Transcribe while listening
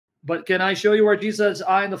But can I show you where Jesus says,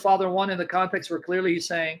 I and the Father are one, in the context where clearly he's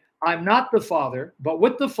saying, I'm not the Father, but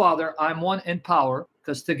with the Father, I'm one in power,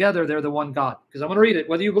 because together they're the one God. Because I'm going to read it.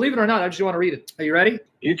 Whether you believe it or not, I just want to read it. Are you ready?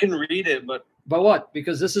 You can read it, but... But what?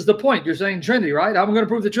 Because this is the point. You're saying Trinity, right? I'm going to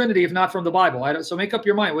prove the Trinity, if not from the Bible. So make up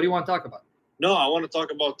your mind. What do you want to talk about? No, I want to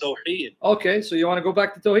talk about Tawheed. Okay, so you want to go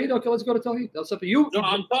back to Tawheed? Okay, let's go to Tawheed. That's up to you.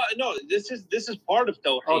 No, this is part of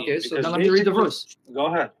Tawheed. Okay, so now let me read the verse. Go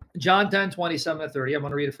ahead. John 10, 27 to 30. I'm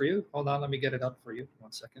going to read it for you. Hold on, let me get it up for you.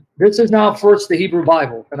 1 second. This is now first the Hebrew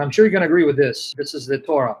Bible, and I'm sure you're going to agree with this. This is the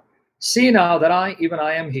Torah. See now that I, even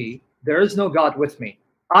I am he, there is no God with me.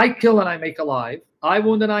 I kill and I make alive. I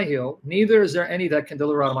wound and I heal. Neither is there any that can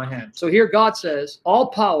deliver out of my hand. So here God says,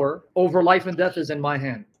 all power over life and death is in my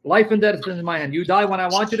hand. Life and death is in my hand. You die when I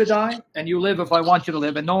want you to die, and you live if I want you to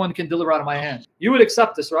live, and no one can deliver out of my hand. You would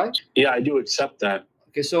accept this, right? Yeah, I do accept that.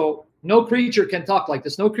 Okay, so no creature can talk like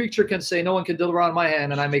this. No creature can say, no one can deliver out of my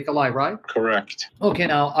hand, and I make alive, right? Correct. Okay,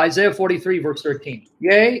 now, Isaiah 43, verse 13.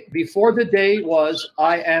 Yea, before the day was,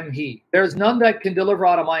 I am he. There's none that can deliver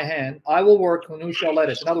out of my hand. I will work, and who shall let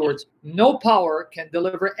it? In other words, no power can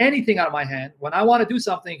deliver anything out of my hand. When I want to do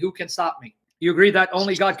something, who can stop me? You agree that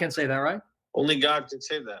only God can say that, right? Only God can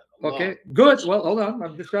say that. Allah. Okay, good. Well, hold on.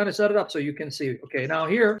 I'm just trying to set it up so you can see. Okay, now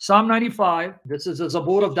here, Psalm 95. This is a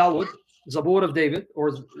Zabur of Dawood, Zabur of David,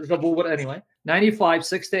 or Zabur anyway. 95,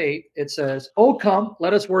 6 to 8. It says, "O come,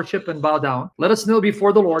 let us worship and bow down. Let us kneel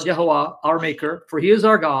before the Lord, Yahweh, our Maker, for he is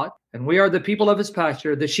our God, and we are the people of his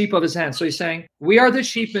pasture, the sheep of his hand." So he's saying, we are the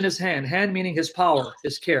sheep in his hand, hand meaning his power,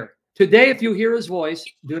 his care. Today, if you hear his voice,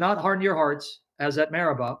 do not harden your hearts, as at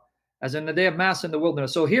Meribah, as in the day of Mass in the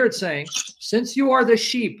wilderness. So here it's saying, since you are the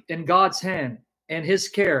sheep in God's hand and his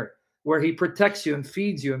care, where he protects you and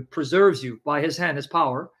feeds you and preserves you by his hand, his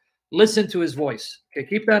power, listen to his voice. Okay,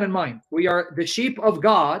 keep that in mind. We are the sheep of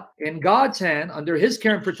God in God's hand, under his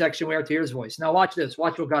care and protection. We are to hear his voice. Now watch this.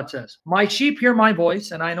 Watch what God says. My sheep hear my voice,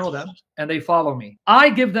 and I know them, and they follow me. I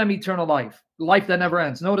give them eternal life, life that never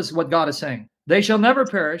ends. Notice what God is saying. They shall never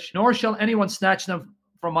perish, nor shall anyone snatch them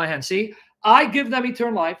from my hand. See, I give them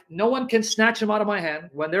eternal life. No one can snatch them out of my hand.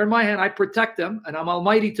 When they're in my hand, I protect them, and I'm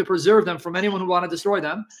almighty to preserve them from anyone who want to destroy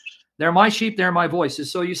them. They're my sheep. They're my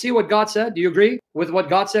voices. So you see what God said? Do you agree with what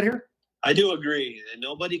God said here? I do agree.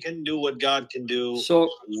 Nobody can do what God can do. So,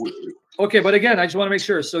 okay, but again, I just want to make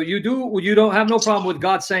sure. So you don't have no problem with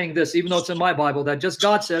God saying this, even though it's in my Bible, that just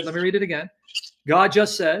God said. Let me read it again. God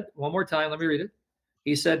just said, one more time, let me read it.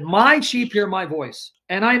 He said, my sheep hear my voice,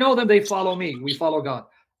 and I know them, they follow me. We follow God.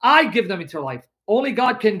 I give them eternal life. Only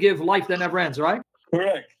God can give life that never ends, right?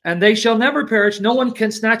 Correct. And they shall never perish. No one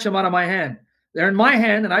can snatch them out of my hand. They're in my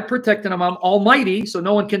hand, and I protect them. I'm almighty, so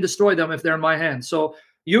no one can destroy them if they're in my hand. So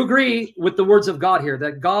you agree with the words of God here,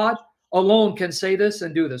 that God alone can say this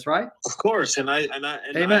and do this, right? Of course, and I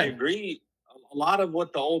agree. A lot of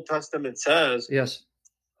what the Old Testament says, yes,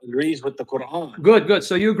 agrees with the Quran. Good, good.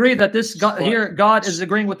 So you agree that this God, here, God is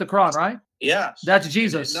agreeing with the Quran, right? Yes. That's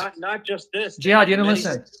Jesus. Not just this. Jihad, you didn't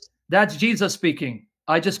listen. That's Jesus speaking.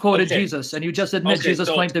 I just quoted Jesus, and you just admit Jesus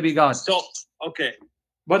claimed to be God. So, okay.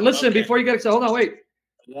 But listen, before you get excited, hold on, wait.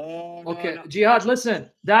 No, okay, no. Jihad, listen.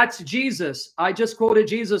 That's Jesus. I just quoted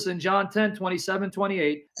Jesus in John 10, 27,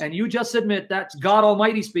 28, and you just admit that's God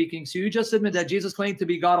Almighty speaking. So you just admit that Jesus claimed to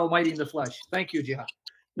be God Almighty in the flesh. Thank you, Jihad.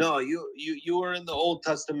 No, you were in the Old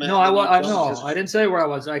Testament. No, I didn't say where I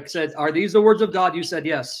was. I said, are these the words of God? You said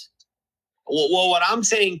yes. Well, what I'm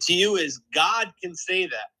saying to you is God can say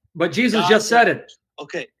that. But Jesus just said it.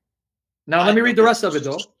 Okay. Now let me read the rest of it,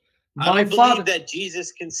 though. I believe that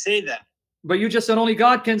Jesus can say that. But you just said only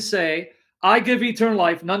God can say, I give eternal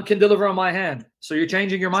life, none can deliver on my hand. So you're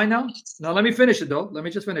changing your mind now? Now let me finish it, though. Let me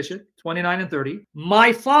just finish it. 29 and 30.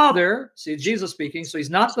 My Father, see, Jesus speaking, so he's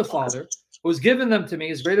not the Father, who's given them to me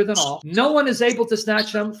is greater than all. No one is able to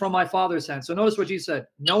snatch them from my Father's hand. So notice what Jesus said.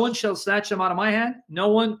 No one shall snatch them out of my hand. No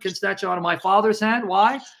one can snatch them out of my Father's hand.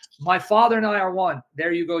 Why? My Father and I are one.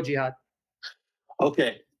 There you go, Jihad.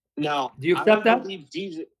 Okay. Now, do you accept that? I believe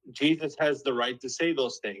Jesus has the right to say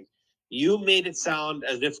those things. You made it sound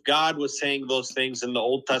as if God was saying those things in the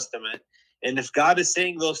Old Testament. And if God is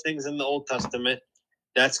saying those things in the Old Testament,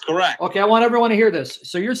 that's correct. Okay, I want everyone to hear this.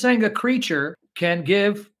 So you're saying a creature can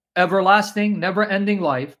give everlasting, never-ending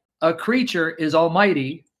life. A creature is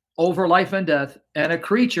almighty over life and death, and a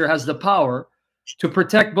creature has the power to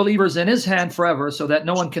protect believers in his hand forever so that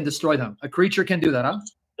no one can destroy them. A creature can do that, huh?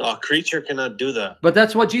 No, a creature cannot do that. But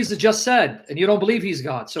that's what Jesus just said, and you don't believe he's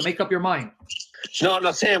God, so make up your mind.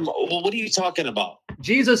 No, Sam, what are you talking about?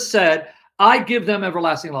 Jesus said, I give them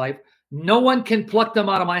everlasting life. No one can pluck them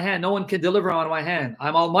out of my hand. No one can deliver them out of my hand.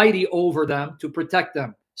 I'm almighty over them to protect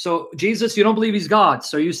them. So Jesus, you don't believe he's God.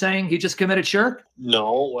 So you're saying he just committed shirk?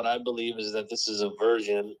 No, what I believe is that this is a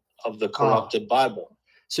version of the corrupted Bible.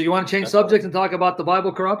 So you want to change subject and talk about the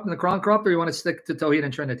Bible corrupt and the Quran corrupt, or you want to stick to Tawhid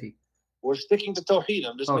and Trinity? We're sticking to Tawhid.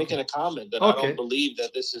 I'm just making a comment that I don't believe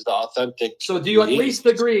that this is the authentic. So do you at least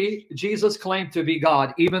agree Jesus claimed to be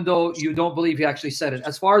God, even though you don't believe he actually said it?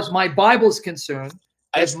 As far as my Bible is concerned.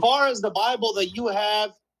 As far as the Bible that you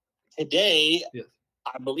have today, yes,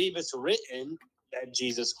 I believe it's written that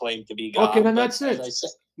Jesus claimed to be God. Okay, then that's it.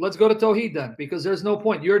 Let's go to Tawhid then, because there's no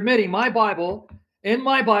point. You're admitting my Bible. In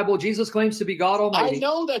my Bible, Jesus claims to be God Almighty. I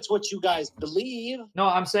know that's what you guys believe. No,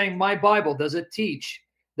 I'm saying my Bible, does it teach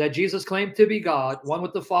that Jesus claimed to be God, one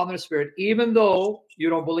with the Father and the Spirit, even though you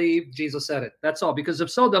don't believe Jesus said it? That's all. Because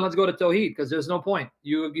if so, then let's go to Tawhid, because there's no point.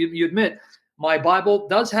 You admit my Bible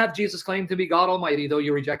does have Jesus claim to be God Almighty, though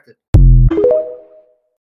you reject it.